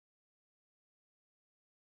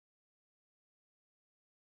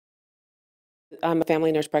I'm a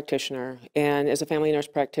family nurse practitioner, and as a family nurse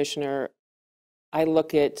practitioner, I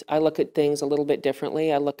look at things a little bit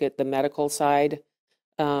differently. I look at the medical side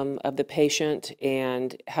of the patient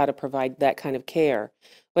and how to provide that kind of care.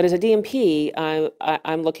 But as a DMP,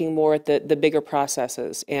 I'm looking more at the bigger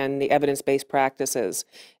processes and the evidence-based practices.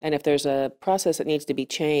 And if there's a process that needs to be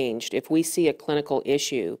changed, if we see a clinical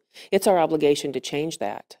issue, it's our obligation to change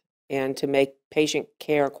that and to make patient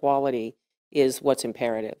care quality is what's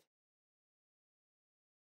imperative.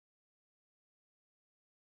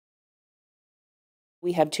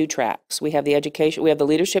 We have two tracks. We have the education, we have the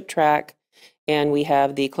leadership track, and we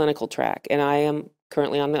have the clinical track. And I am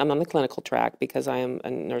currently I'm on the clinical track because I am a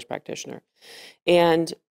nurse practitioner.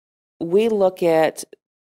 And we look at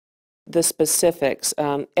the specifics.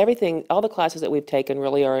 Everything, all the classes that we've taken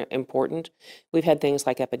really are important. We've had things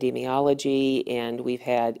like epidemiology, and we've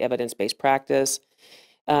had evidence-based practice.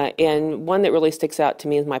 And one that really sticks out to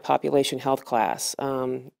me is my population health class.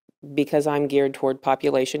 Because I'm geared toward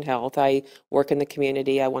population health, I work in the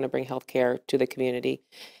community. I want to bring health care to the community.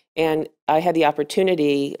 And I had the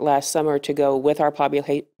opportunity last summer to go with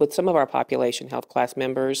with some of our population health class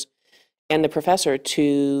members and the professor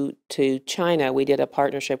to China. We did a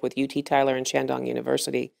partnership with UT Tyler and Shandong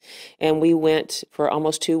University, and we went for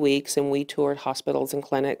almost 2 weeks, and we toured hospitals and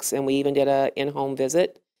clinics, and we even did a in-home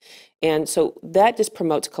visit. And so that just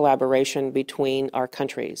promotes collaboration between our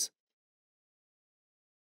countries.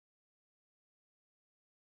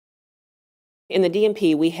 In the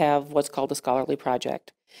DMP, we have what's called a scholarly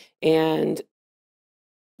project, and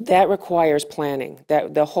that requires planning.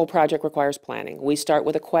 That the whole project requires planning. We start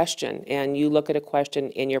with a question, and you look at a question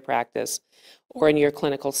in your practice or in your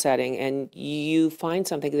clinical setting, and you find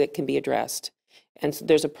something that can be addressed. And so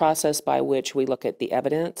there's a process by which we look at the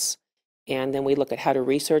evidence, and then we look at how to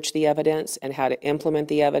research the evidence and how to implement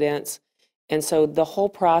the evidence. And so the whole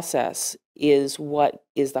process is what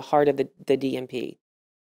is the heart of the DMP.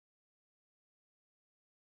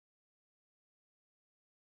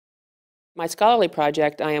 My scholarly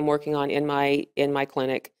project I am working on in my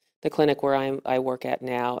clinic, the clinic where I work at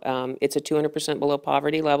now. It's a 200% below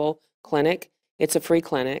poverty level clinic. It's a free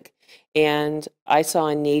clinic, and I saw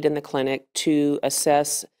a need in the clinic to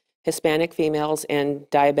assess Hispanic females and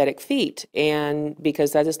diabetic feet, and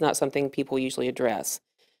because that is not something people usually address.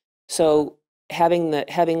 So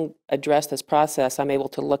having addressed this process, I'm able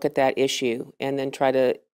to look at that issue and then try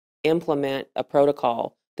to implement a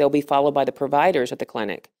protocol that will be followed by the providers at the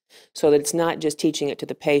clinic, so that it's not just teaching it to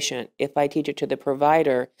the patient. If I teach it to the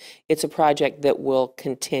provider, it's a project that will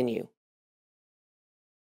continue.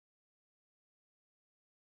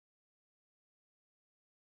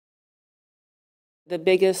 The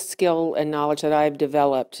biggest skill and knowledge that I've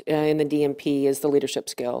developed in the DMP is the leadership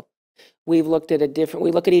skill. We look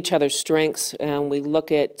at each other's strengths, and we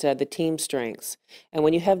look at the team strengths. And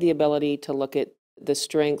when you have the ability to look at the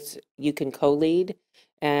strengths, you can co-lead,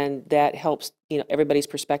 and that helps, everybody's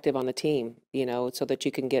perspective on the team, so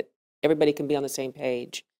that everybody can be on the same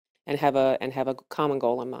page and have a common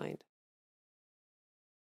goal in mind.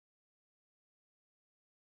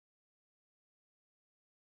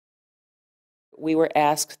 We were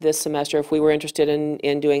asked this semester if we were interested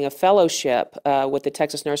in doing a fellowship with the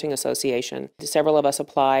Texas Nursing Association. Several of us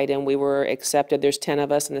applied, and we were accepted. There's 10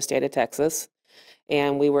 of us in the state of Texas,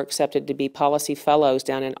 and we were accepted to be policy fellows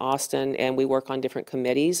down in Austin, and we work on different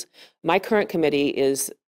committees. My current committee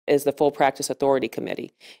is the Full Practice Authority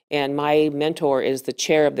Committee, and my mentor is the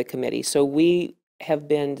chair of the committee. So we have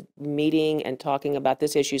been meeting and talking about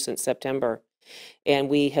this issue since September. And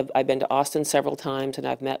I've been to Austin several times, and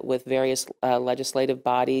I've met with various legislative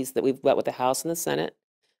bodies that we've met with the House and the Senate,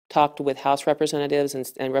 talked with House representatives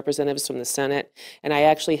and representatives from the Senate, and I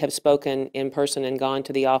actually have spoken in person and gone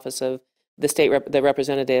to the office of the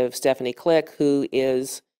representative Stephanie Click, who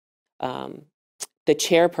is the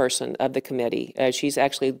chairperson of the committee. She's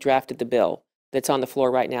actually drafted the bill that's on the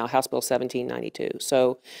floor right now, House Bill 1792.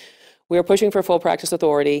 So we are pushing for full practice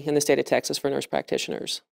authority in the state of Texas for nurse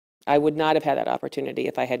practitioners. I would not have had that opportunity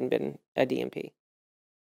if I hadn't been a DMP.